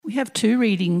We have two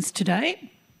readings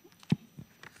today.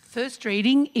 First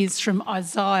reading is from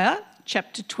Isaiah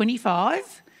chapter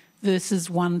 25, verses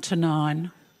 1 to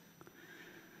 9.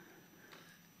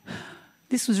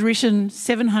 This was written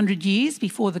 700 years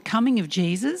before the coming of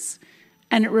Jesus,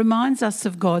 and it reminds us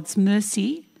of God's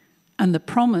mercy and the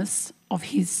promise of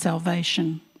his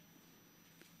salvation.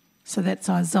 So that's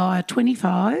Isaiah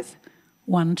 25,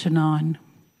 1 to 9.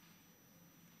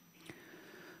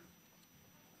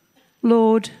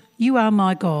 Lord, you are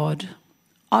my God.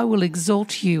 I will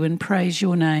exalt you and praise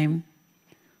your name.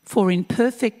 For in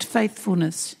perfect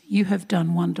faithfulness you have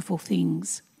done wonderful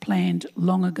things, planned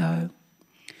long ago.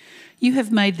 You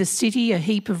have made the city a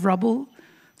heap of rubble,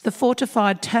 the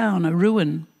fortified town a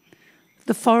ruin,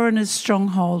 the foreigner's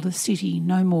stronghold a city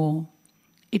no more.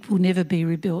 It will never be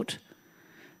rebuilt.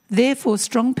 Therefore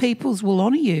strong peoples will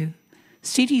honour you.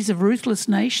 Cities of ruthless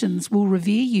nations will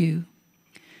revere you.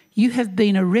 You have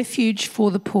been a refuge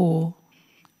for the poor,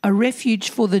 a refuge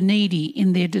for the needy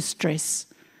in their distress,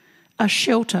 a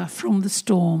shelter from the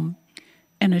storm,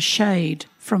 and a shade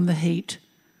from the heat.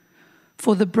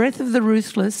 For the breath of the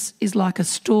ruthless is like a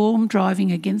storm driving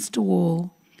against a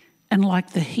wall, and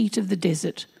like the heat of the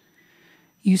desert.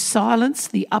 You silence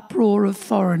the uproar of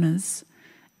foreigners,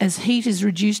 as heat is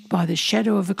reduced by the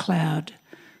shadow of a cloud,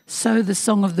 so the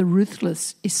song of the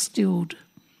ruthless is stilled.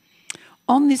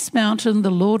 On this mountain,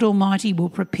 the Lord Almighty will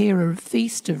prepare a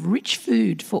feast of rich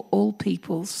food for all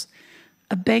peoples,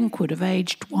 a banquet of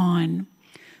aged wine,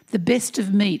 the best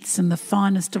of meats and the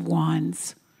finest of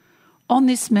wines. On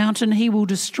this mountain, he will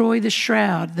destroy the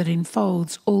shroud that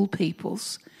enfolds all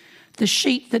peoples, the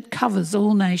sheet that covers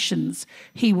all nations.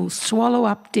 He will swallow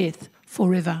up death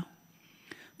forever.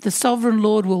 The sovereign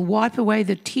Lord will wipe away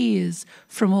the tears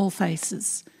from all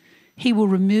faces. He will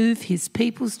remove his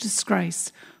people's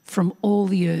disgrace from all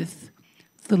the earth.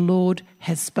 The Lord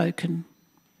has spoken.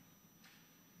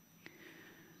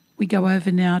 We go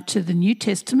over now to the New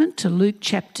Testament, to Luke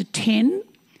chapter 10,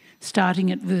 starting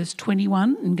at verse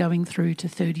 21 and going through to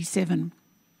 37.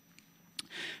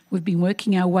 We've been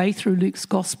working our way through Luke's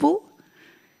Gospel.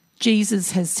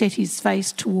 Jesus has set his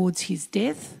face towards his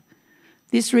death.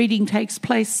 This reading takes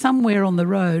place somewhere on the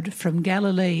road from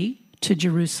Galilee to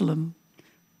Jerusalem.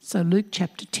 So Luke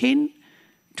chapter 10,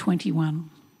 21.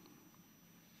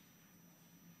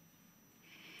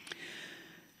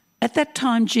 At that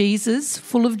time, Jesus,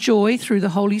 full of joy through the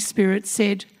Holy Spirit,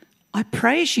 said, I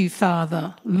praise you,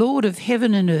 Father, Lord of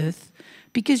heaven and earth,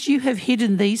 because you have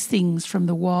hidden these things from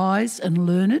the wise and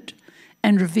learned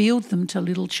and revealed them to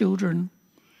little children.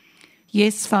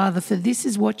 Yes, Father, for this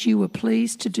is what you were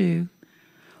pleased to do.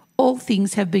 All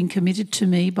things have been committed to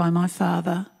me by my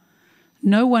Father.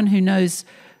 No one knows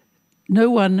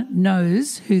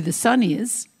who the Son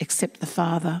is except the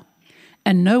Father,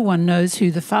 and no one knows who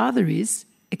the Father is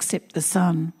except the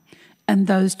Son, and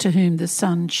those to whom the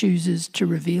Son chooses to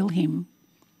reveal him.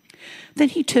 Then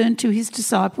he turned to his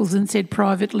disciples and said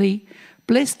privately,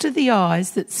 Blessed are the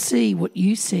eyes that see what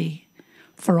you see.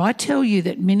 For I tell you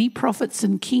that many prophets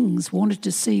and kings wanted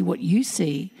to see what you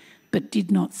see, but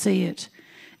did not see it,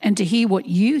 and to hear what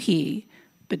you hear,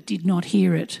 but did not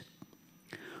hear it.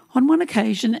 On one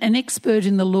occasion, an expert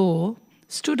in the law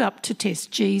stood up to test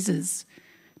Jesus.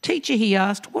 Teacher, he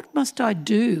asked, what must I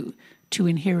do to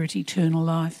inherit eternal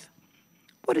life?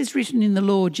 What is written in the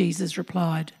law? Jesus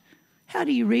replied. How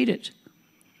do you read it?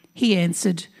 He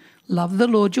answered, Love the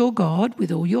Lord your God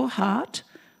with all your heart,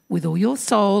 with all your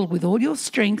soul, with all your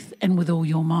strength, and with all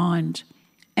your mind,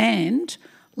 and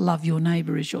love your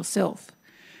neighbour as yourself.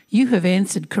 You have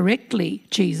answered correctly,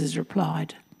 Jesus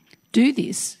replied. Do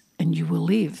this and you will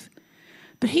live.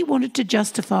 But he wanted to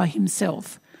justify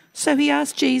himself, so he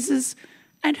asked Jesus,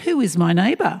 And who is my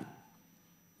neighbour?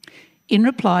 In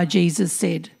reply, Jesus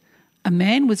said, A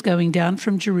man was going down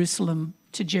from Jerusalem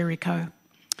to Jericho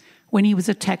when he was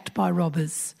attacked by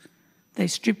robbers. They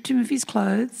stripped him of his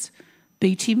clothes,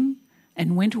 beat him,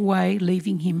 and went away,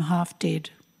 leaving him half dead.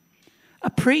 A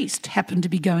priest happened to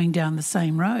be going down the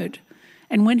same road,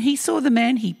 and when he saw the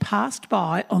man, he passed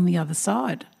by on the other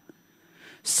side.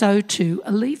 So too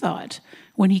a Levite,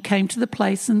 when he came to the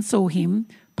place and saw him,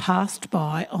 passed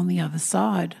by on the other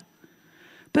side.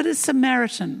 But a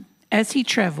Samaritan, as he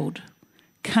travelled,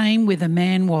 came where the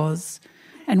man was,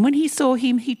 and when he saw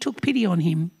him, he took pity on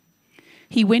him.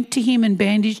 He went to him and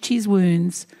bandaged his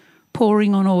wounds,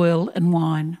 pouring on oil and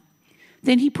wine.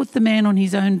 Then he put the man on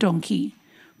his own donkey,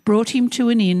 brought him to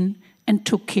an inn, and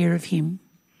took care of him.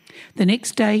 The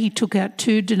next day he took out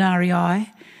 2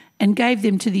 denarii and gave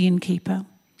them to the innkeeper.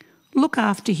 Look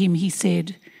after him, he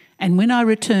said, and when I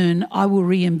return, I will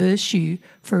reimburse you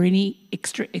for any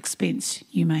extra expense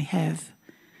you may have.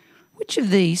 Which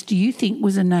of these do you think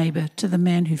was a neighbour to the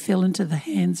man who fell into the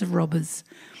hands of robbers?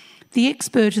 The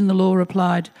expert in the law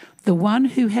replied, the one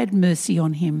who had mercy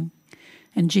on him.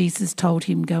 And Jesus told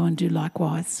him, go and do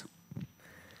likewise.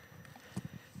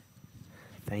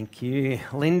 Thank you,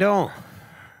 Lyndall.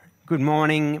 Good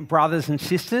morning, brothers and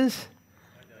sisters.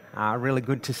 Really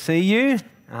good to see you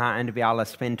and to be able to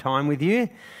spend time with you.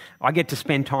 I get to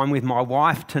spend time with my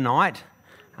wife tonight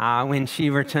when she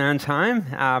returns home,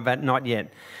 but not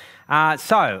yet.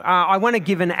 So I want to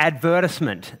give an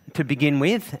advertisement to begin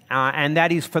with, and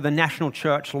that is for the National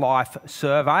Church Life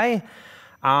Survey.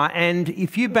 And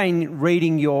if you've been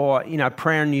reading your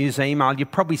Prayer and News email,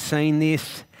 you've probably seen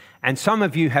this, and some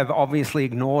of you have obviously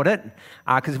ignored it,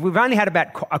 because we've only had about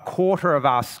a quarter of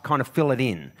us kind of fill it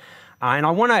in. And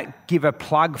I want to give a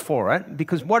plug for it,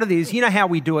 because what it is, you know how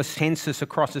we do a census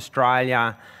across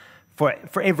Australia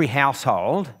for every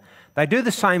household? They do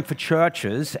the same for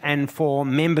churches and for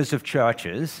members of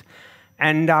churches.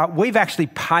 And we've actually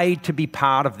paid to be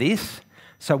part of this.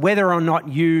 So whether or not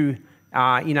you,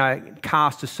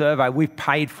 cast a survey, we've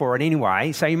paid for it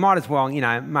anyway. So you might as well,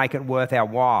 make it worth our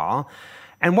while.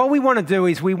 And what we want to do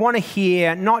is we want to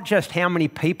hear not just how many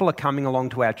people are coming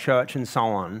along to our church and so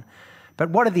on,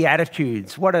 but what are the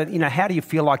attitudes? How do you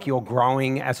feel like you're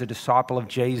growing as a disciple of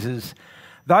Jesus?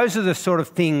 Those are the sort of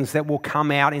things that will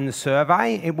come out in the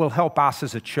survey. It will help us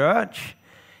as a church.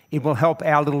 It will help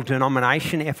our little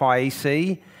denomination,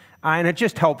 FIEC. And it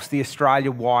just helps the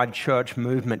Australia-wide church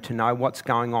movement to know what's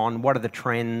going on, what are the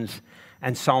trends,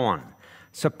 and so on.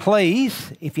 So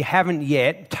please, if you haven't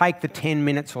yet, take the 10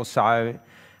 minutes or so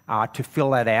to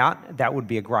fill that out. That would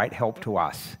be a great help to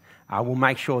us. We'll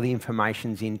make sure the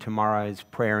information's in tomorrow's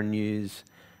Prayer and News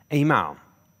email.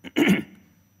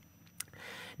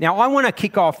 Now, I want to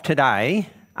kick off today.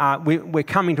 We're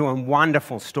coming to a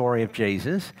wonderful story of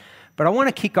Jesus, but I want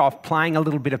to kick off playing a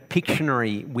little bit of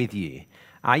Pictionary with you.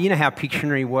 You know how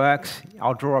Pictionary works.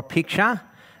 I'll draw a picture,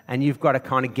 and you've got to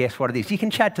kind of guess what it is. You can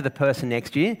chat to the person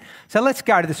next to you. So let's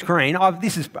go to the screen.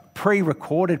 This is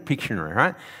pre-recorded Pictionary,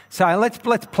 right? So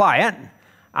let's play it,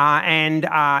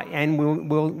 and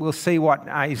we'll see what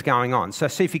is going on. So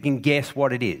see if you can guess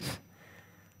what it is.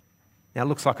 Now it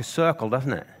looks like a circle,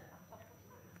 doesn't it?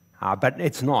 But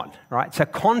it's not, right? So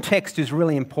context is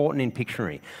really important in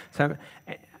Pictionary. So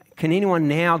can anyone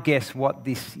now guess what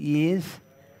this is?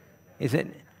 Is it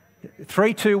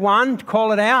 3, 2, 1?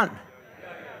 Call it out.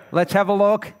 Let's have a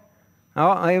look.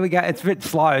 Oh, here we go. It's a bit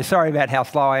slow. Sorry about how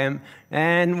slow I am.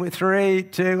 And with 3,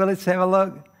 2, well, let's have a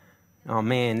look. Oh,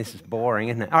 man, this is boring,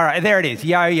 isn't it? All right, there it is.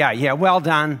 Yo-yo. Yeah, well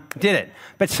done. Did it.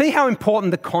 But see how important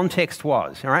the context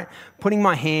was, all right? Putting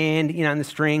my hand, in the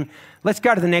string. Let's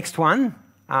go to the next one.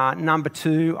 Number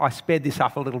 2, I sped this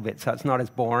up a little bit so it's not as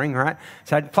boring, right?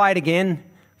 So play it again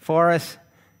for us.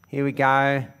 Here we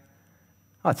go.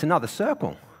 Oh, it's another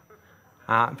circle.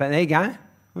 But there you go.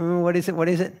 Oh, what is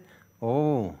it?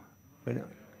 Oh.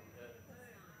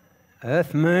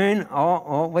 Earth, moon.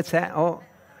 Oh, what's that? Oh.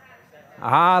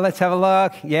 Let's have a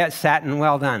look. Yeah, Saturn.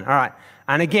 Well done. All right.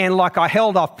 And again, I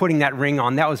held off putting that ring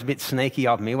on. That was a bit sneaky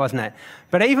of me, wasn't it?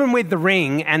 But even with the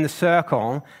ring and the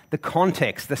circle, the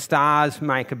context, the stars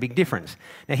make a big difference.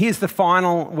 Now, here's the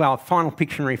final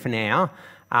Pictionary for now.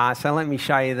 So let me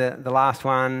show you the last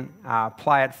one.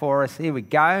 Play it for us. Here we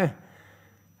go.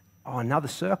 Oh, another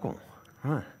circle.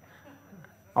 Right.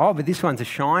 Oh, but this one's a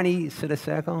shiny sort of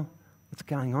circle. What's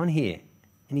going on here?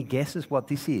 Any guesses what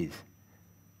this is?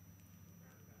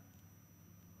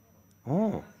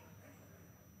 Oh.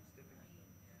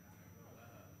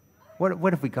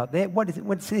 What have we got there? What is it?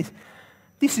 What's this?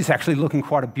 This is actually looking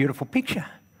quite a beautiful picture.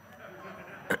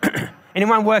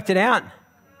 Anyone worked it out?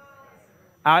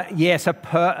 Yes,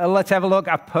 let's have a look.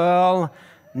 A pearl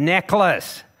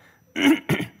necklace.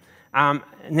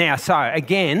 Now, so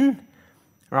again,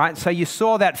 right, so you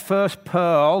saw that first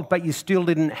pearl, but you still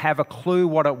didn't have a clue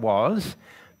what it was.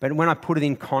 But when I put it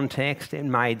in context, it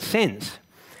made sense.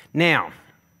 Now,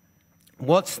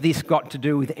 what's this got to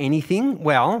do with anything?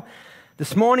 Well,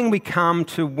 this morning we come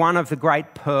to one of the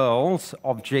great pearls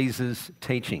of Jesus'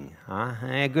 teaching.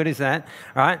 How good is that?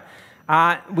 Right?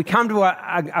 We come to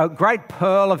a great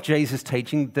pearl of Jesus'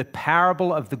 teaching, the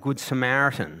parable of the Good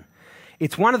Samaritan.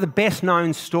 It's one of the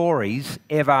best-known stories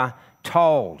ever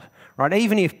told. Right?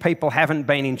 Even if people haven't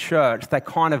been in church, they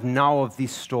kind of know of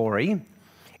this story.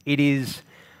 It is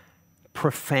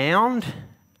profound,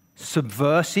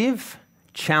 subversive,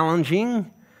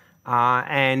 challenging,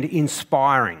 and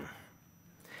inspiring.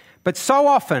 But so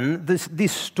often,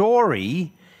 this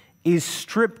story is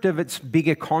stripped of its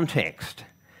bigger context.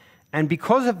 And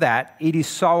because of that, it is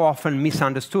so often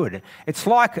misunderstood. It's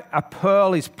like a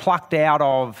pearl is plucked out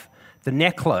of the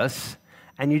necklace,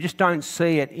 and you just don't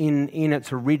see it in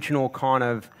its original kind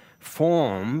of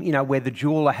form, where the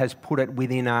jeweller has put it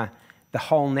within the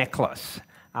whole necklace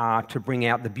to bring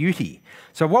out the beauty.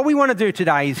 So what we want to do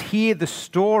today is hear the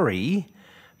story,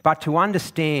 but to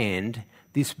understand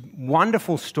this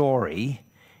wonderful story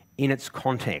in its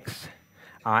context.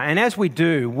 And as we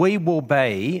do, we will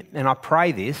be, and I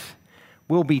pray this,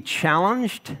 we'll be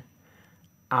challenged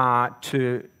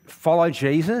to follow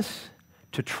Jesus,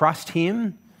 to trust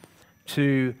him,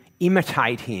 to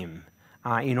imitate him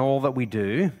in all that we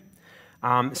do.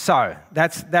 So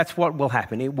that's what will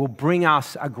happen. It will bring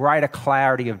us a greater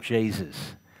clarity of Jesus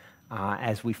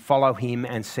as we follow him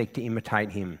and seek to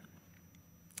imitate him.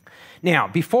 Now,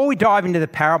 before we dive into the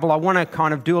parable, I want to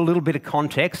kind of do a little bit of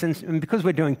context, and because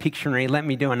we're doing Pictionary, let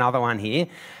me do another one here.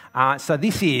 So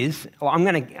this is, I'm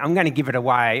going to give it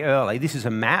away early. This is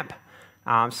a map.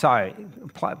 So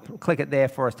click it there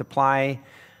for us to play.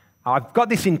 I've got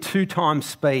this in 2 times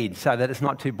speed so that it's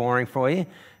not too boring for you.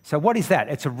 So what is that?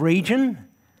 It's a region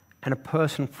and a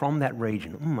person from that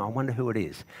region. I wonder who it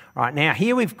is. All right, now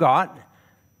here we've got,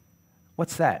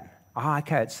 what's that?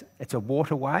 Okay, it's a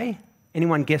waterway.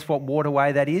 Anyone guess what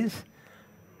waterway that is?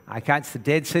 Okay, it's the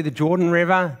Dead Sea, the Jordan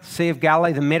River, Sea of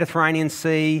Galilee, the Mediterranean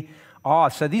Sea.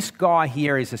 So this guy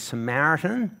here is a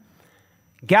Samaritan.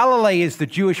 Galilee is the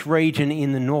Jewish region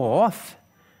in the north.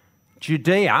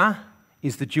 Judea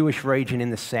is the Jewish region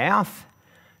in the south.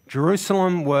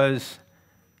 Jerusalem was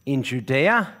in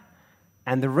Judea,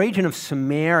 and the region of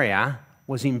Samaria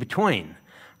was in between.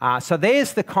 So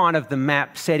there's the kind of the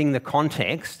map setting the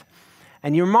context.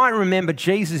 And you might remember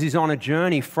Jesus is on a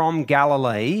journey from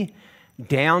Galilee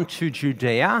down to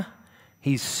Judea.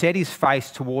 He's set his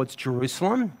face towards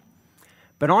Jerusalem.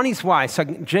 But on his way, so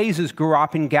Jesus grew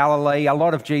up in Galilee. A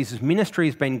lot of Jesus' ministry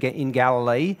has been in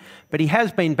Galilee, but he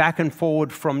has been back and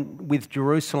forward with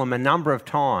Jerusalem a number of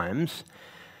times.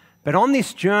 But on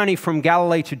this journey from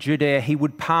Galilee to Judea, he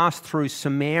would pass through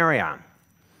Samaria.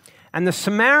 And the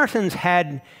Samaritans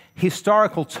had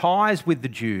historical ties with the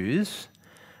Jews,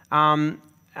 and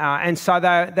so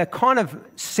they're kind of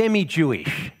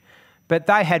semi-Jewish, but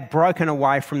they had broken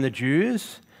away from the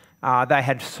Jews. They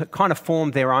had kind of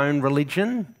formed their own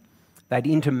religion. They'd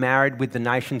intermarried with the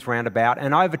nations round about,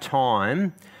 and over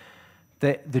time,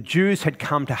 the Jews had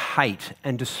come to hate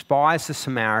and despise the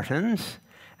Samaritans,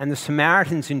 and the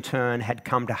Samaritans in turn had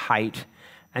come to hate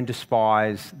and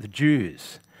despise the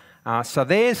Jews. So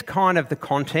there's kind of the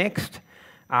context,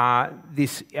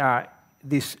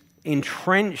 this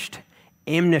entrenched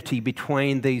enmity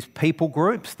between these people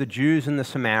groups, the Jews and the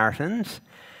Samaritans,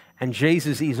 and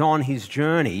Jesus is on his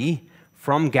journey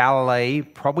from Galilee,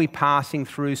 probably passing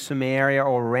through Samaria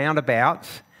or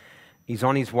roundabouts. He's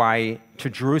on his way to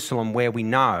Jerusalem, where we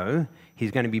know he's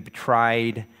going to be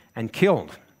betrayed and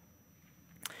killed.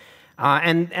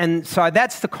 And so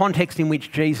that's the context in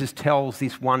which Jesus tells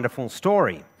this wonderful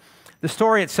story. The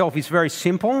story itself is very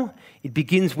simple. It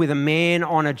begins with a man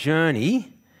on a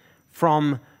journey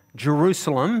from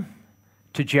Jerusalem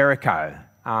to Jericho.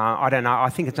 I don't know, I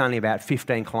think it's only about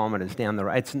 15 kilometres down the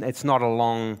road. It's not a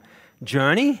long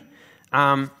journey.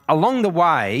 Along the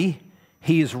way,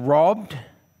 he is robbed,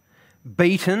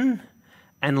 beaten,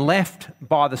 and left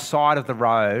by the side of the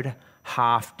road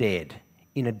half dead,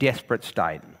 in a desperate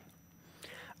state.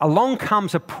 Along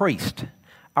comes a priest,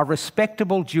 a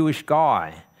respectable Jewish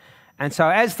guy. And so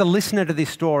as the listener to this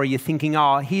story, you're thinking,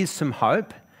 here's some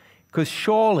hope, because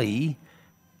surely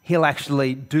he'll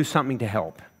actually do something to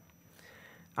help.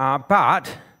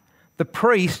 But the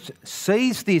priest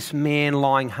sees this man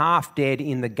lying half dead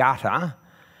in the gutter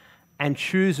and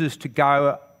chooses to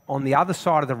go on the other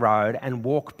side of the road and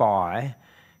walk by,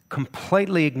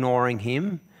 completely ignoring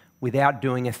him without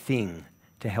doing a thing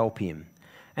to help him.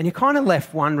 And you're kind of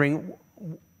left wondering,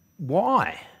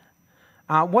 why?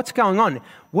 What's going on?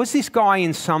 Was this guy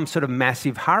in some sort of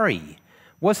massive hurry?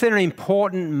 Was there an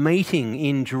important meeting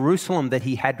in Jerusalem that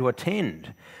he had to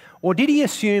attend? Or did he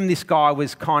assume this guy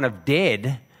was kind of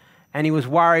dead and he was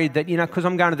worried that, because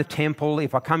I'm going to the temple,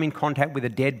 if I come in contact with a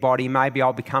dead body, maybe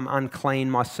I'll become unclean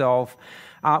myself.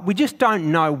 We just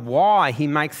don't know why he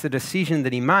makes the decision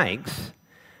that he makes.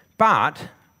 But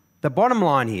the bottom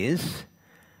line is,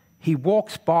 he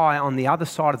walks by on the other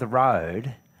side of the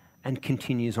road and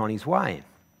continues on his way.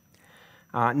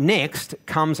 Next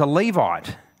comes a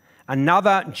Levite,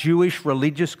 another Jewish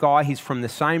religious guy. He's from the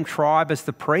same tribe as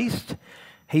the priest.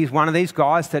 He's one of these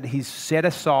guys that he's set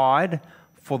aside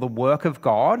for the work of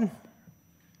God.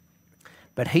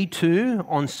 But he too,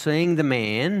 on seeing the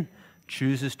man,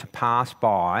 chooses to pass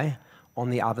by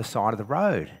on the other side of the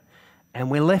road.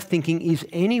 And we're left thinking, is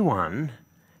anyone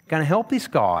going to help this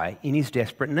guy in his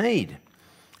desperate need.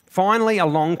 Finally,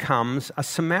 along comes a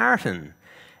Samaritan,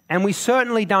 and we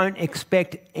certainly don't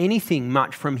expect anything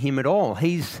much from him at all.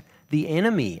 He's the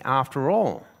enemy after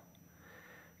all.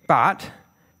 But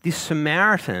this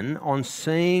Samaritan, on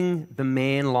seeing the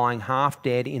man lying half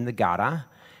dead in the gutter,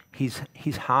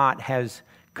 his heart has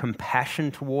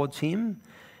compassion towards him.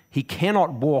 He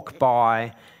cannot walk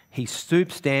by. He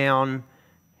stoops down,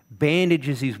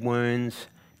 bandages his wounds,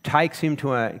 takes him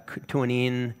to an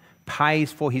inn,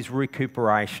 pays for his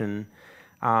recuperation,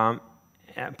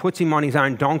 puts him on his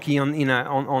own donkey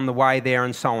on the way there,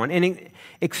 and so on. And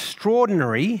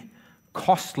extraordinary,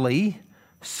 costly,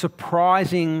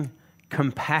 surprising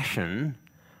compassion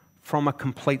from a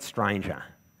complete stranger.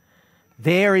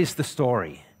 There is the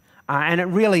story. And it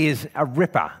really is a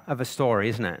ripper of a story,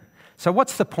 isn't it? So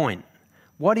what's the point?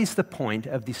 What is the point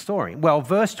of this story? Well,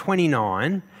 verse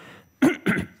 29,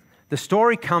 the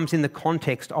story comes in the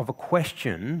context of a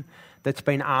question that's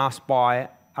been asked by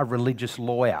a religious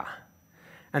lawyer.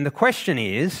 And the question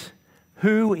is,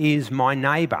 who is my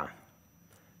neighbour?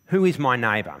 Who is my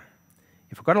neighbour?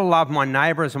 If I've got to love my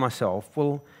neighbour as myself,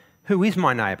 well, who is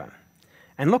my neighbour?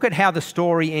 And look at how the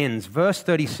story ends. Verse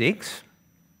 36,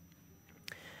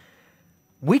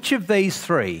 which of these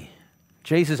three,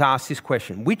 Jesus asks this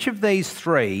question, which of these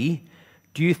three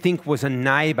do you think was a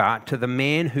neighbour to the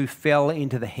man who fell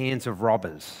into the hands of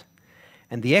robbers?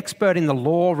 And the expert in the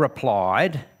law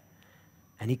replied,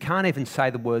 and he can't even say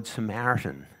the word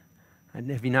Samaritan. And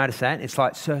have you noticed that? It's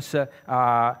like,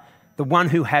 the one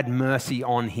who had mercy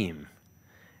on him.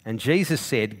 And Jesus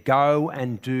said, go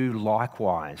and do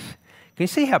likewise. Can you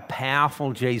see how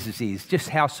powerful Jesus is? Just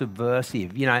how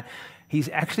subversive. You know, he's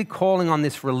actually calling on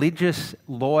this religious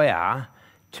lawyer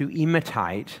to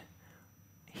imitate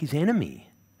his enemy,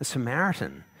 the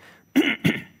Samaritan.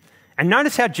 And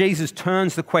notice how Jesus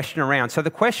turns the question around. So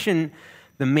the question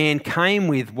the man came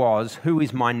with was, who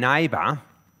is my neighbour?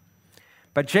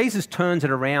 But Jesus turns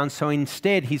it around, so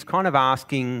instead he's kind of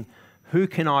asking, who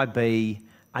can I be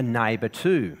a neighbour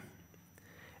to?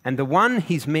 And the one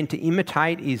he's meant to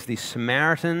imitate is this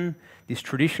Samaritan, this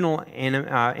traditional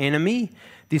enemy,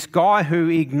 this guy who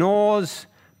ignores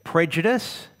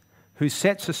prejudice, who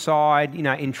sets aside,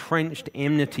 entrenched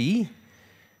enmity,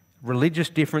 religious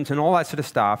difference and all that sort of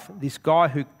stuff, this guy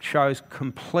who shows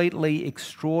completely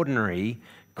extraordinary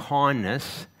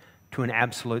kindness to an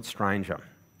absolute stranger.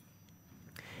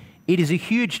 It is a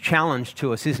huge challenge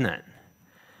to us, isn't it?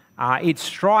 It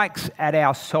strikes at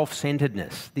our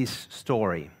self-centeredness, this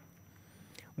story.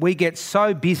 We get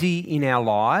so busy in our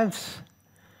lives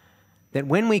that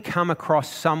when we come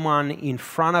across someone in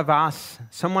front of us,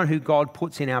 someone who God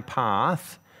puts in our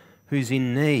path, who's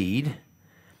in need,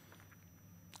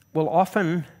 well,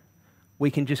 often we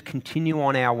can just continue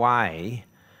on our way.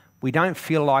 We don't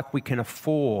feel like we can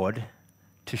afford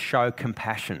to show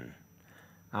compassion.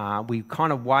 We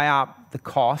kind of weigh up the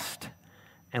cost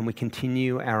and we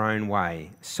continue our own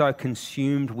way. So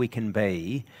consumed we can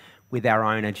be with our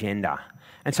own agenda.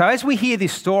 And so as we hear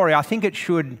this story, I think it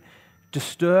should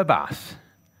disturb us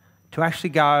to actually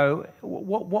go,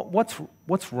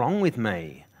 what's wrong with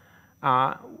me?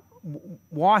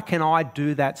 Why can I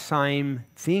do that same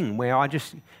thing where I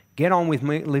just get on with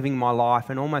living my life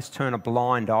and almost turn a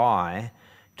blind eye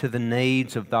to the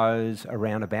needs of those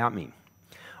around about me?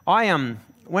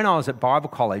 When I was at Bible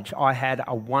college, I had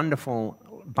a wonderful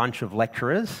bunch of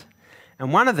lecturers,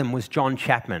 and one of them was John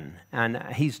Chapman, and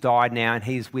he's died now and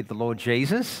he's with the Lord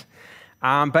Jesus.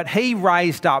 But he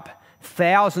raised up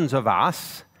thousands of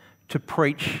us to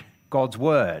preach God's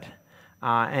word.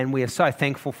 And we are so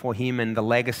thankful for him and the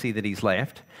legacy that he's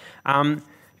left.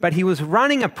 But he was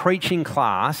running a preaching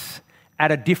class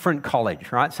at a different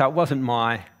college, right? So it wasn't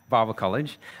my Bible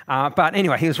college. But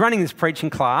anyway, he was running this preaching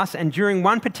class, and during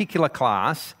one particular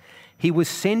class, he was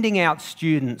sending out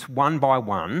students one by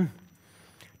one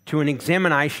to an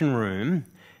examination room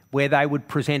where they would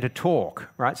present a talk,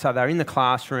 right? So they're in the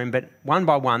classroom, but one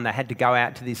by one they had to go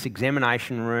out to this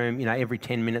examination room, every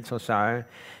 10 minutes or so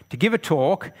to give a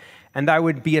talk, and they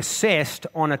would be assessed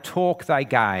on a talk they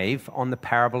gave on the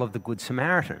parable of the Good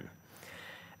Samaritan.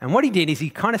 And what he did is he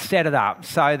kind of set it up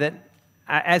so that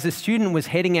as a student was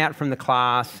heading out from the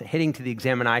class, heading to the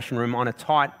examination room on a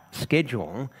tight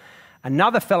schedule,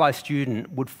 another fellow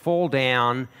student would fall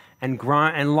down and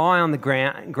lie on the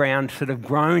ground sort of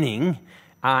groaning,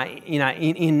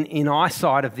 in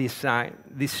eyesight of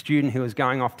this student who was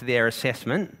going off to their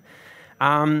assessment.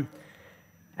 And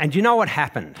you know what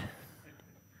happened?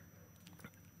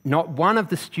 Not one of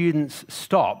the students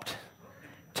stopped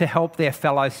to help their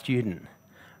fellow student.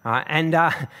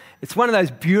 It's one of those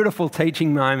beautiful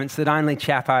teaching moments that only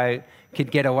Chapo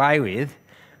could get away with.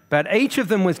 But each of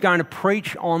them was going to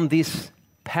preach on this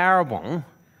parable,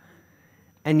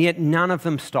 and yet none of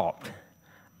them stopped.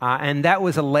 And that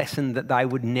was a lesson that they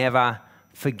would never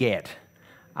forget.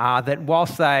 That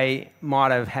whilst they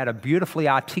might have had a beautifully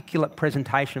articulate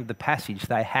presentation of the passage,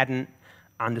 they hadn't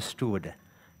understood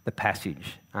the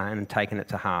passage and taken it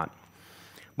to heart.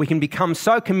 We can become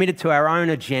so committed to our own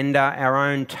agenda, our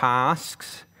own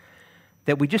tasks,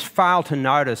 that we just fail to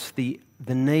notice the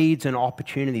needs and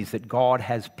opportunities that God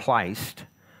has placed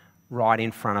right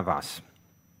in front of us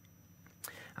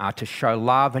to show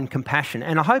love and compassion.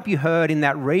 And I hope you heard in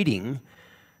that reading,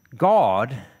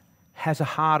 God has a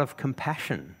heart of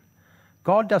compassion.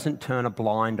 God doesn't turn a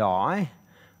blind eye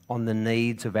on the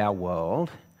needs of our world,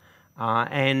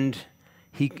 and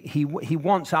he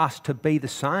wants us to be the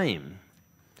same,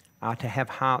 to have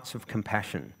hearts of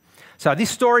compassion. So this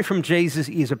story from Jesus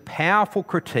is a powerful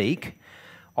critique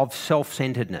of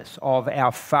self-centeredness, of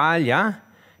our failure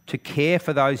to care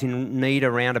for those in need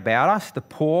around about us, the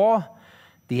poor,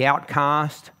 the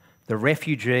outcast, the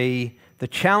refugee. The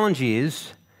challenge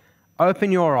is,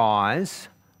 open your eyes,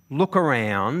 look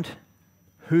around,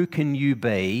 who can you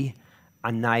be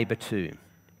a neighbour to?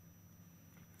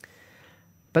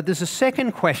 But there's a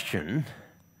second question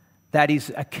that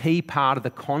is a key part of the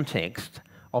context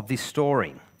of this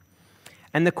story.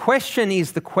 And the question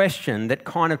is the question that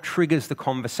kind of triggers the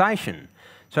conversation.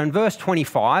 So in verse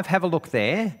 25, have a look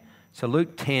there. So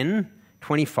Luke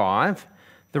 10:25,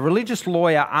 the religious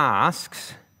lawyer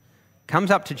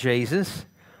comes up to Jesus,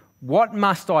 what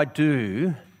must I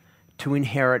do to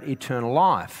inherit eternal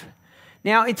life?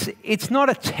 Now, it's not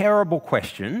a terrible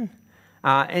question.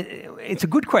 It's a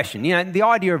good question. You know, the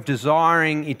idea of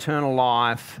desiring eternal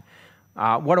life,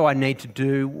 what do I need to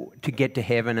do to get to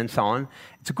heaven and so on.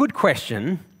 It's a good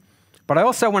question, but I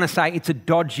also want to say it's a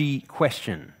dodgy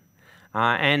question.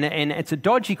 And it's a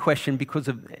dodgy question because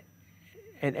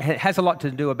it has a lot to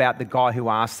do about the guy who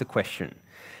asked the question.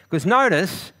 Because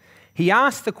notice, he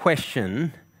asked the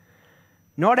question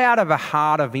not out of a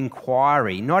heart of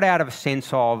inquiry, not out of a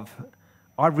sense of,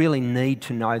 I really need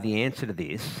to know the answer to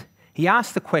this. He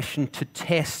asked the question to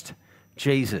test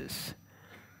Jesus,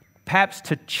 perhaps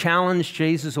to challenge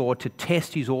Jesus or to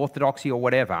test his orthodoxy or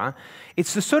whatever.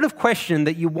 It's the sort of question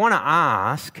that you want to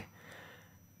ask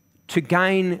to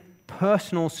gain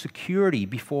personal security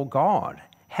before God.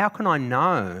 How can I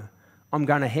know I'm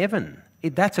going to heaven?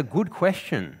 That's a good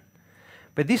question.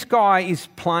 But this guy is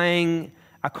playing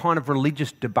a kind of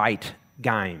religious debate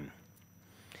game.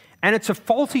 And it's a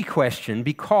faulty question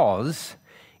because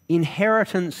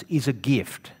inheritance is a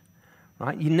gift,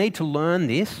 right? You need to learn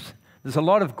this. There's a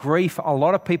lot of grief a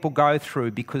lot of people go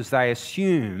through because they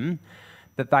assume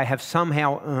that they have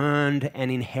somehow earned an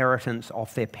inheritance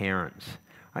off their parents.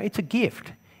 Right? It's a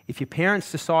gift. If your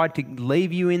parents decide to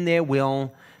leave you in their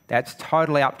will, that's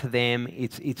totally up to them.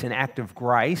 It's an act of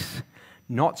grace,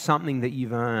 not something that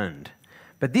you've earned.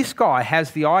 But this guy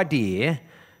has the idea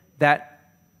that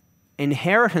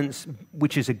inheritance,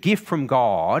 which is a gift from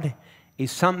God,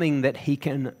 is something that he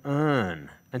can earn.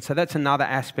 And so that's another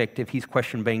aspect of his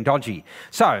question being dodgy.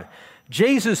 So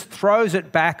Jesus throws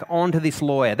it back onto this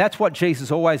lawyer. That's what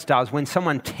Jesus always does. When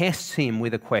someone tests him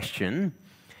with a question,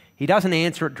 he doesn't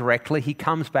answer it directly. He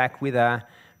comes back with a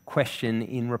question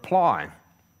in reply.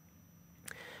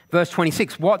 Verse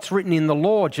 26, what's written in the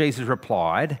law? Jesus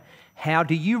replied, how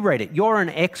do you read it? You're an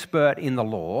expert in the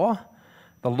law.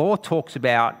 The law talks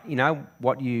about,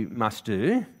 what you must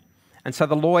do. And so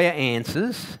the lawyer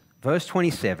answers, verse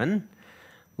 27,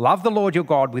 love the Lord your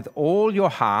God with all your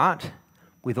heart,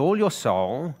 with all your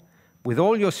soul, with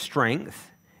all your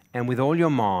strength, and with all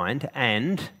your mind,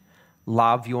 and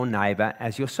love your neighbour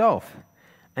as yourself.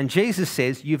 And Jesus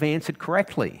says, you've answered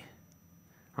correctly.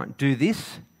 Right? Do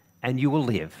this and you will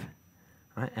live.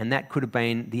 Right? And that could have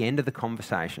been the end of the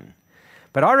conversation.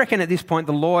 But I reckon at this point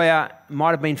the lawyer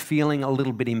might have been feeling a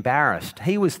little bit embarrassed.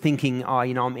 He was thinking,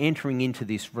 I'm entering into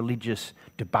this religious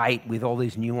debate with all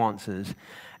these nuances.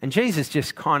 And Jesus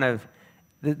just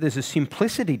there's a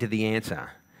simplicity to the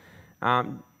answer.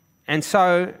 And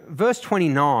so verse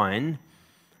 29,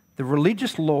 the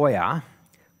religious lawyer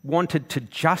wanted to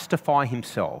justify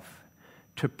himself,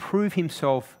 to prove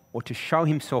himself or to show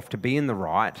himself to be in the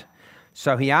right.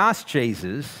 So he asked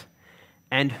Jesus,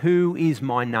 and who is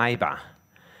my neighbour?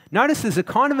 Notice there's a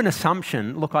kind of an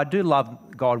assumption, look, I do love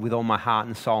God with all my heart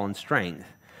and soul and strength,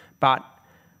 but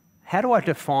how do I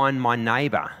define my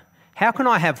neighbour? How can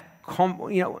I have,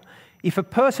 if a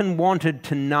person wanted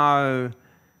to know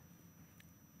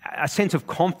a sense of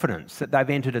confidence that they've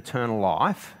entered eternal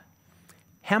life,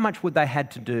 how much would they have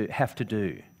to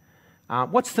do?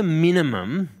 What's the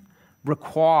minimum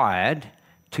required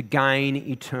to gain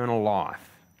eternal life.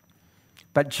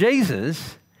 But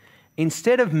Jesus,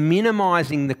 instead of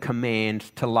minimising the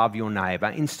command to love your neighbour,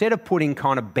 instead of putting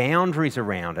kind of boundaries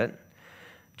around it,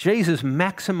 Jesus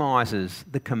maximises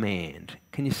the command.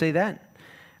 Can you see that?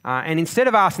 And instead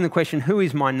of asking the question, who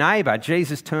is my neighbour,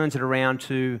 Jesus turns it around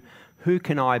to, who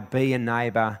can I be a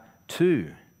neighbour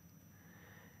to?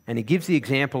 And he gives the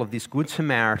example of this Good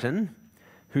Samaritan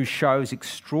who shows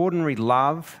extraordinary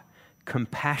love,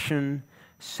 compassion,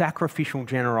 sacrificial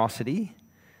generosity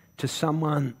to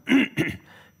someone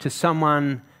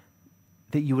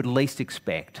that you would least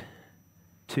expect,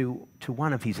 to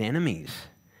one of his enemies.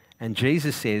 And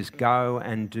Jesus says, go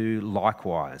and do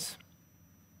likewise.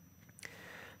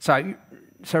 So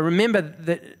remember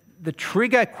that the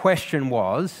trigger question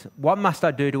was, what must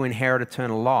I do to inherit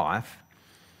eternal life?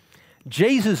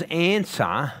 Jesus'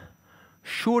 answer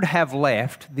should have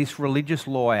left this religious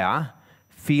lawyer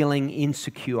feeling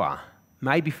insecure,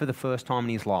 maybe for the first time in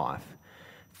his life,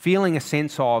 feeling a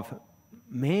sense of,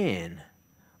 man,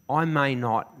 I may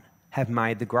not have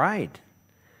made the grade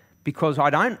because I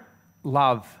don't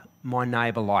love my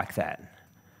neighbour like that.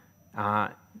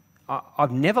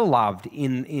 I've never loved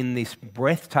in this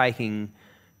breathtaking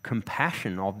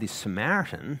compassion of this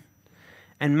Samaritan.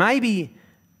 And maybe,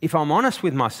 if I'm honest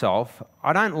with myself,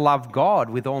 I don't love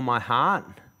God with all my heart,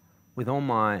 with all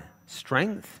my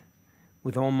strength,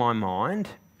 with all my mind.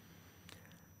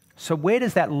 So where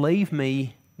does that leave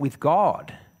me with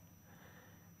God?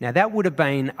 Now, that would have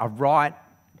been a right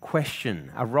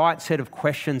question, a right set of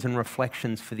questions and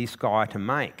reflections for this guy to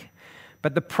make.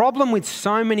 But the problem with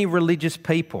so many religious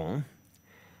people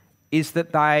is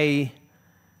that they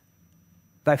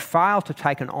fail to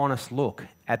take an honest look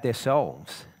at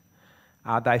themselves.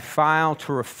 They fail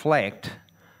to reflect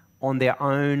on their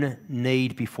own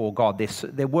need before God.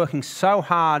 They're working so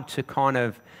hard to kind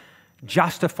of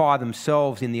justify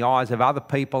themselves in the eyes of other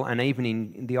people and even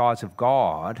in the eyes of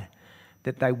God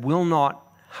that they will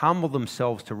not humble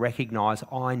themselves to recognise,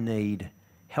 I need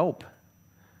help.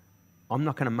 I'm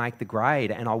not going to make the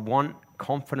grade, and I want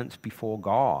confidence before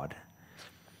God.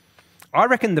 I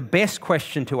reckon the best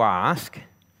question to ask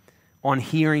on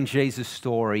hearing Jesus'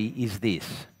 story is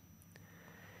this: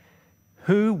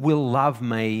 who will love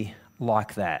me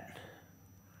like that?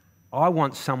 I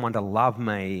want someone to love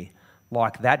me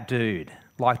like that dude,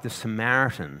 like the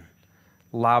Samaritan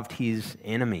loved his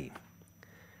enemy.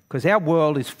 Because our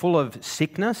world is full of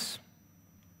sickness,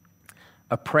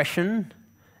 oppression,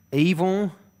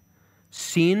 evil,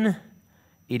 sin.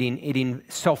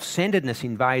 Self-centeredness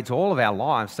invades all of our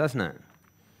lives, doesn't it?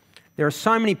 There are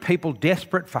so many people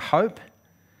desperate for hope,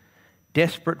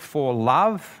 desperate for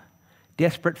love,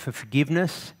 desperate for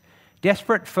forgiveness,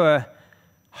 desperate for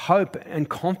hope and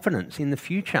confidence in the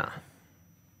future.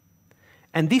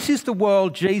 And this is the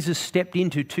world Jesus stepped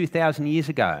into 2,000 years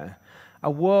ago,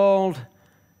 a world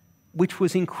which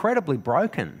was incredibly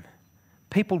broken.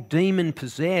 People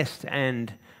demon-possessed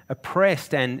and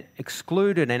oppressed and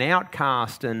excluded and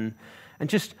outcast and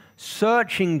just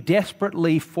searching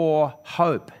desperately for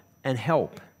hope and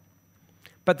help.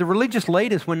 But the religious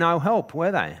leaders were no help,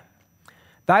 were they?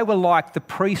 They were like the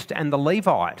priest and the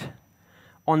Levite.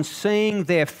 On seeing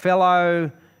their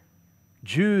fellow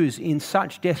Jews in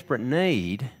such desperate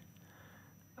need,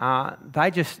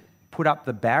 they just put up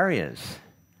the barriers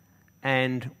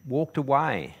and walked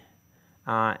away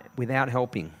without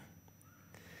helping.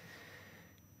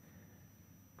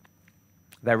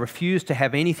 They refused to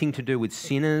have anything to do with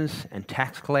sinners and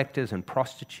tax collectors and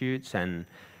prostitutes and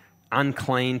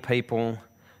unclean people.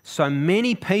 So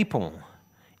many people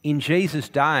in Jesus'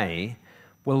 day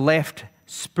were left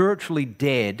spiritually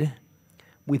dead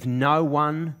with no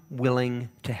one willing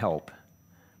to help,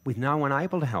 with no one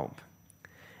able to help.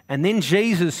 And then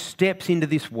Jesus steps into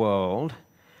this world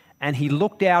and he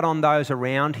looked out on those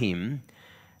around him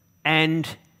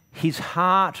and his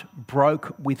heart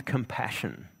broke with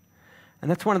compassion. And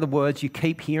that's one of the words you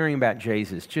keep hearing about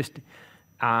Jesus. Just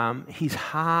his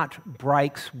heart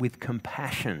breaks with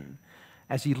compassion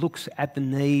as he looks at the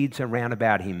needs around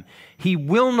about him. He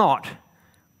will not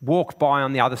walk by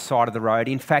on the other side of the road.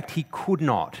 In fact, he could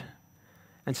not.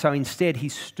 And so instead he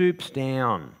stoops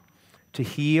down to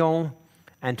heal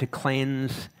and to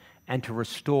cleanse and to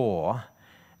restore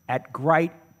at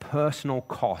great personal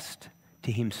cost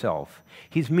to himself.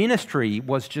 His ministry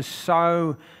was just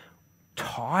so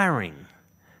tiring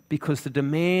because the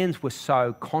demands were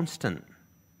so constant.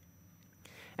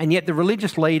 And yet the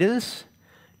religious leaders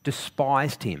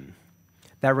despised him.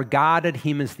 They regarded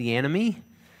him as the enemy.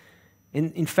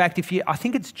 In fact, I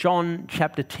think it's John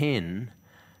chapter 10,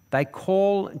 they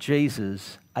call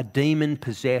Jesus a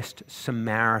demon-possessed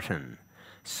Samaritan.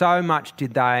 So much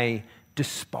did they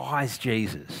despise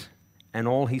Jesus and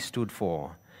all he stood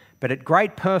for. But at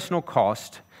great personal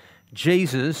cost,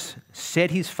 Jesus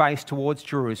set his face towards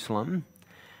Jerusalem,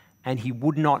 and he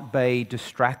would not be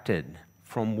distracted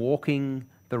from walking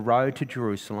the road to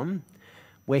Jerusalem,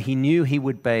 where he knew he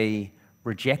would be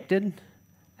rejected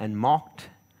and mocked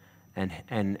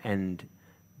and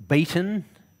beaten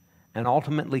and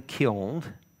ultimately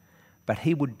killed, but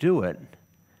he would do it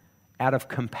out of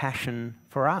compassion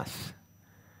for us,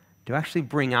 to actually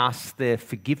bring us the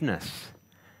forgiveness,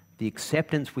 the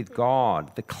acceptance with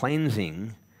God, the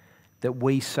cleansing that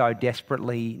we so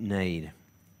desperately need.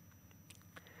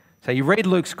 So you read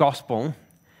Luke's Gospel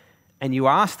and you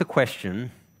ask the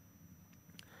question,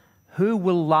 who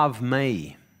will love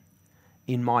me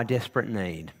in my desperate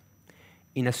need?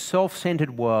 In a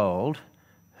self-centered world,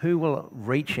 who will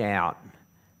reach out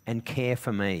and care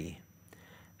for me?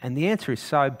 And the answer is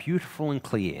so beautiful and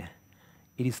clear.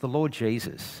 It is the Lord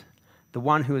Jesus, the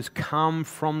one who has come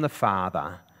from the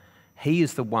Father. He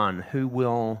is the one who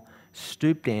will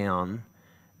stoop down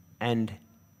and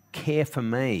care for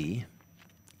me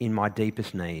in my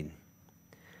deepest need.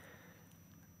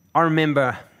 I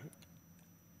remember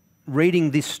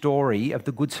reading this story of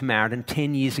the Good Samaritan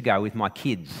 10 years ago with my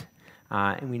kids.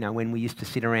 And we know when we used to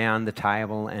sit around the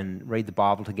table and read the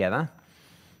Bible together.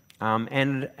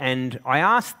 And I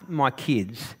asked my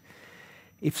kids,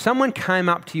 if someone came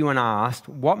up to you and asked,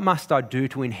 what must I do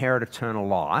to inherit eternal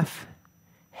life?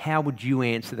 How would you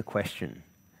answer the question?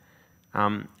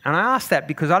 And I asked that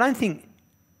because I don't think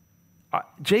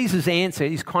Jesus' answer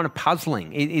is kind of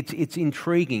puzzling. It's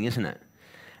intriguing, isn't it?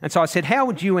 And so I said, how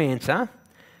would you answer?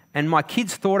 And my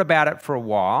kids thought about it for a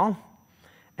while.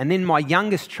 And then my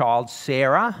youngest child,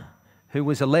 Sarah, who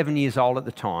was 11 years old at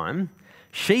the time,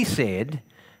 she said,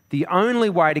 the only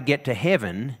way to get to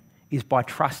heaven is by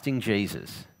trusting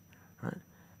Jesus. Right?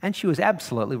 And she was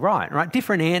absolutely right?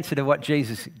 Different answer to what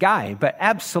Jesus gave, but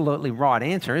absolutely right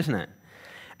answer, isn't it?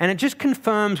 And it just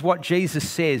confirms what Jesus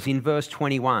says in verse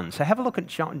 21. So have a look at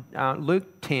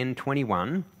Luke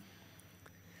 10:21.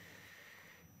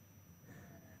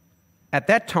 At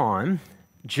that time,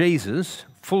 Jesus,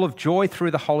 full of joy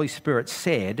through the Holy Spirit,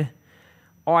 said,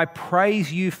 I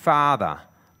praise you, Father,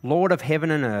 Lord of heaven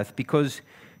and earth, because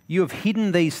you have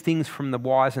hidden these things from the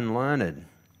wise and learned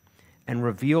and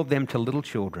revealed them to little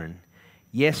children.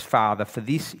 Yes, Father, for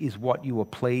this is what you were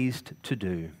pleased to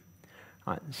do.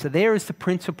 Right, so there is the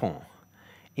principle.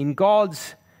 In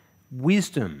God's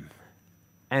wisdom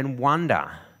and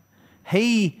wonder,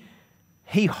 He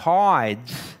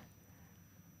hides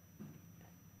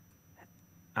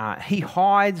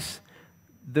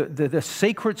the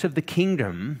secrets of the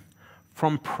kingdom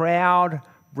from proud,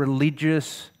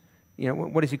 religious,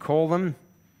 what does he call them?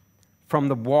 From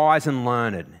the wise and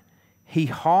learned. He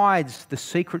hides the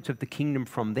secrets of the kingdom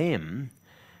from them,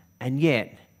 and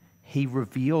yet he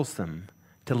reveals them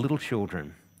to little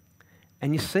children.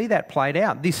 And you see that played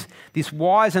out. This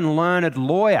wise and learned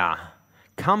lawyer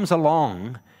comes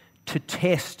along to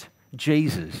test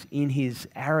Jesus in his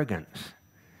arrogance,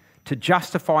 to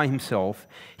justify himself.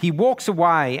 He walks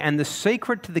away, and the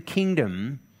secret to the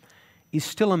kingdom is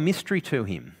still a mystery to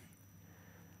him.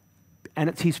 And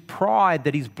it's his pride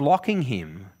that is blocking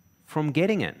him from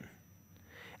getting it.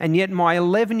 And yet my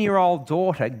 11-year-old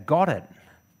daughter got it.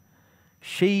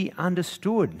 She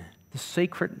understood the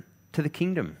secret to the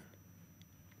kingdom.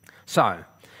 So,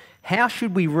 how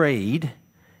should we read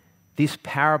this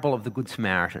parable of the Good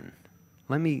Samaritan?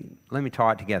 Let me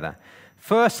tie it together.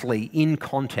 Firstly, in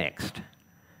context.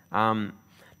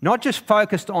 Not just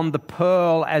focused on the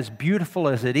pearl as beautiful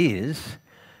as it is,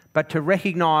 but to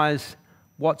recognise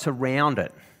what's around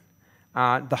it,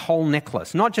 the whole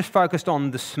necklace. Not just focused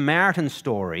on the Samaritan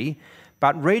story,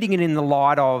 but reading it in the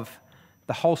light of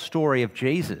the whole story of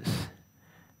Jesus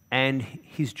and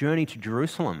his journey to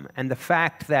Jerusalem, and the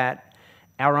fact that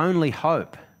our only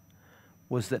hope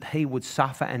was that he would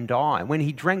suffer and die. When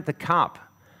he drank the cup,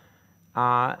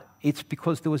 it's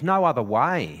because there was no other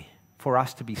way for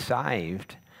us to be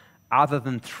saved other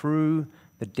than through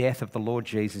the death of the Lord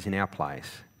Jesus in our place.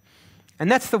 And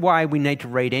that's the way we need to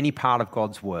read any part of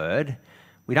God's word.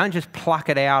 We don't just pluck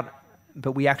it out,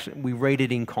 but we read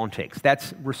it in context.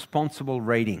 That's responsible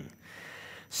reading.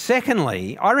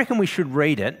 Secondly, I reckon we should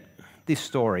read it, this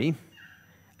story,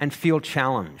 and feel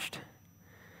challenged.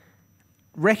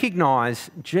 Recognise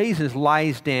Jesus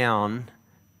lays down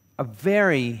a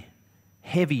very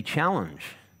heavy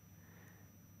challenge.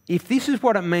 If this is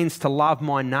what it means to love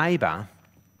my neighbour,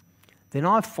 then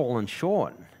I've fallen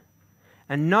short.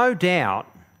 And no doubt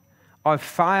I've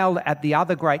failed at the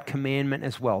other great commandment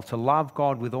as well, to love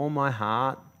God with all my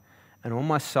heart and all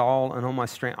my soul and all my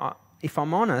strength. If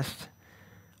I'm honest,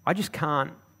 I just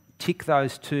can't tick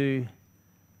those two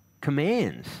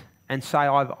commands and say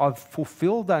I've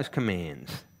fulfilled those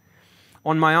commands.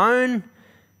 On my own,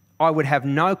 I would have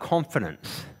no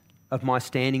confidence of my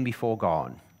standing before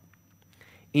God.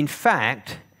 In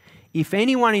fact, if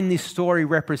anyone in this story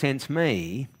represents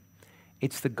me,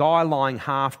 it's the guy lying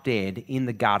half dead in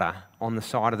the gutter on the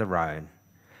side of the road.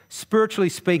 Spiritually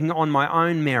speaking, on my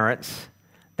own merits,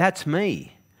 that's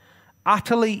me.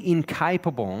 Utterly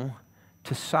incapable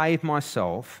to save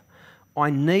myself, I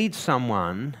need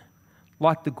someone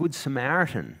like the Good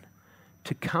Samaritan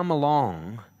to come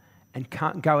along and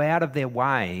go out of their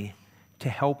way to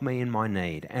help me in my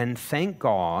need. And thank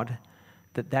God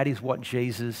that is what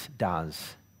Jesus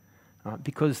does,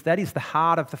 because that is the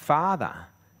heart of the Father,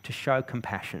 to show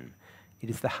compassion. It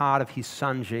is the heart of his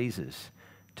Son Jesus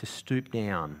to stoop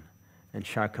down and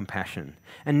show compassion.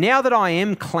 And now that I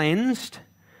am cleansed,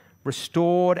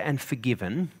 restored and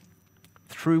forgiven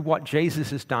through what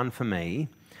Jesus has done for me,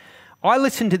 I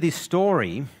listen to this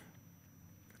story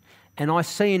and I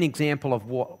see an example of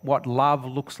what love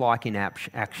looks like in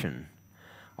action.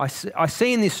 I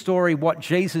see in this story what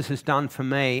Jesus has done for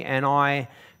me, and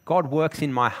God works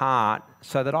in my heart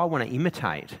so that I want to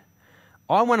imitate.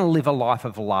 I want to live a life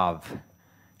of love,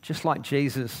 just like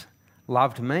Jesus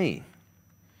loved me.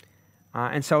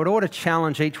 And so it ought to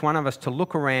challenge each one of us to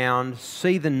look around,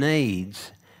 see the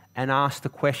needs, and ask the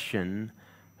question,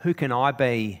 who can I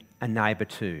be a neighbour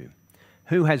to?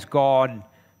 Who has God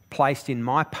placed in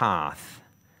my path?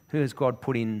 Who has God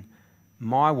put in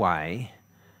my way?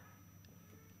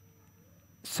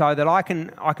 So that I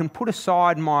can put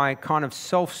aside my kind of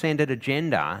self-centred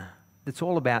agenda that's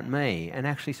all about me and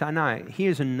actually say, no,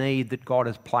 here's a need that God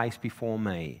has placed before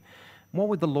me. What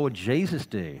would the Lord Jesus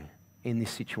do in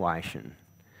this situation?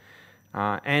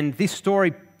 And this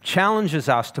story challenges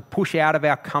us to push out of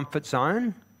our comfort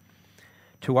zone,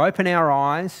 to open our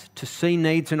eyes, to see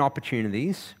needs and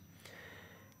opportunities.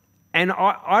 And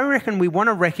I reckon we want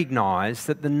to recognise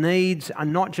that the needs are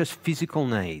not just physical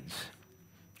needs.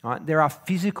 Right? There are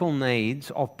physical needs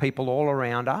of people all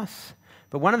around us.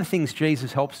 But one of the things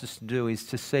Jesus helps us to do is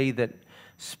to see that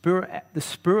the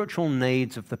spiritual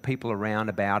needs of the people around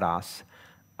about us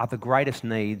are the greatest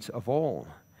needs of all.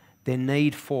 Their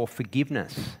need for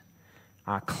forgiveness,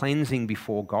 cleansing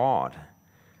before God,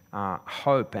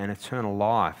 hope and eternal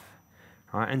life.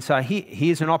 And so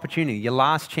here's an opportunity. Your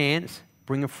last chance,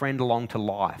 bring a friend along to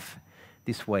life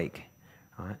this week,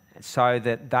 so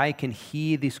that they can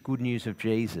hear this good news of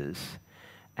Jesus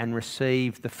and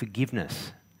receive the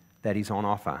forgiveness that is on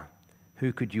offer.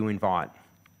 Who could you invite?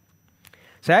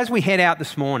 So as we head out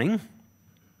this morning,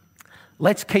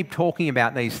 let's keep talking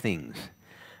about these things,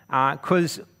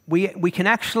 because we can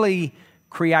actually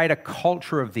create a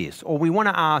culture of this, or we want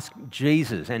to ask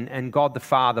Jesus and God the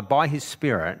Father by his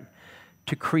Spirit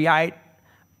to create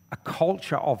a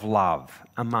culture of love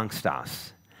amongst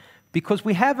us, because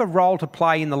we have a role to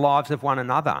play in the lives of one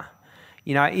another.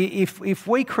 You know, if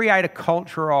we create a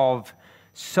culture of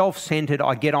self-centred,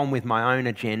 I get on with my own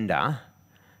agenda,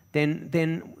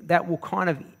 then that will kind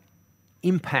of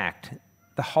impact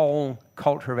the whole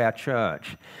culture of our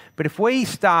church. But if we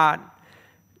start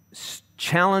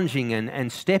challenging and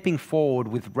stepping forward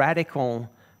with radical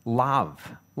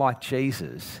love like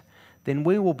Jesus, then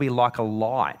we will be like a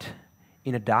light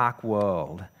in a dark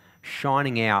world,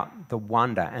 shining out the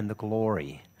wonder and the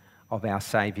glory of our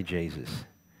Saviour Jesus.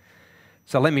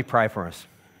 So let me pray for us.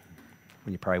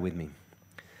 Will you pray with me?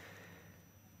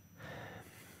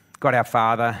 God our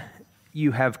Father,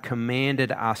 you have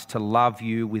commanded us to love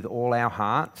you with all our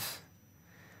hearts,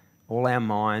 all our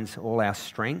minds, all our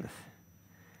strength,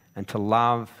 and to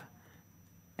love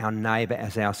our neighbour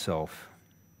as ourselves.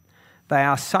 They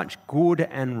are such good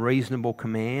and reasonable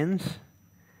commands,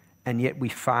 and yet we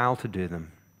fail to do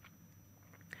them.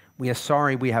 We are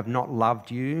sorry we have not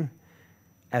loved you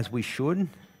as we should.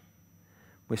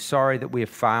 We're sorry that we have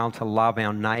failed to love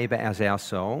our neighbour as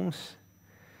ourselves.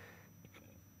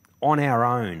 On our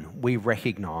own, we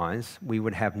recognise we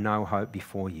would have no hope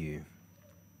before you.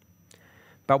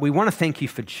 But we want to thank you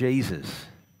for Jesus,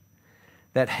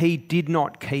 that he did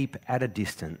not keep at a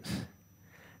distance,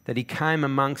 that he came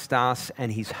amongst us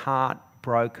and his heart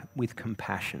broke with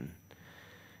compassion.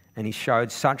 And he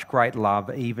showed such great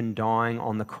love, even dying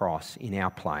on the cross in our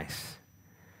place.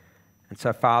 And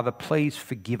so, Father, please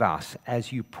forgive us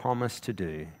as you promised to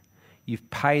do. You've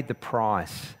paid the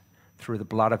price through the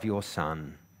blood of your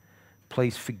Son.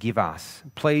 Please forgive us.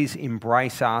 Please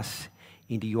embrace us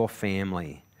into your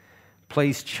family.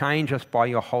 Please change us by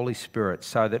your Holy Spirit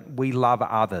so that we love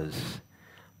others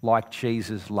like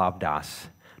Jesus loved us.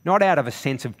 Not out of a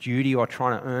sense of duty or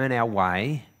trying to earn our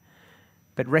way,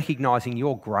 but recognising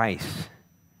your grace.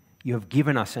 You have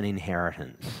given us an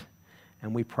inheritance.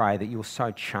 And we pray that you'll so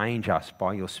change us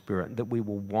by your Spirit that we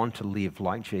will want to live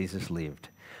like Jesus lived.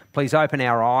 Please open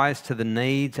our eyes to the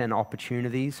needs and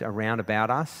opportunities around about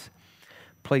us.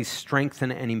 Please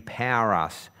strengthen and empower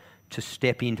us to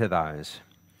step into those.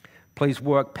 Please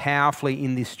work powerfully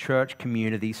in this church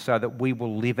community so that we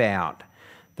will live out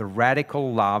the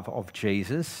radical love of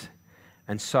Jesus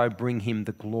and so bring him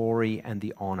the glory and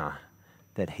the honour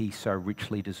that he so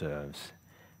richly deserves.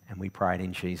 And we pray it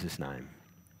in Jesus' name.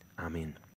 Amen.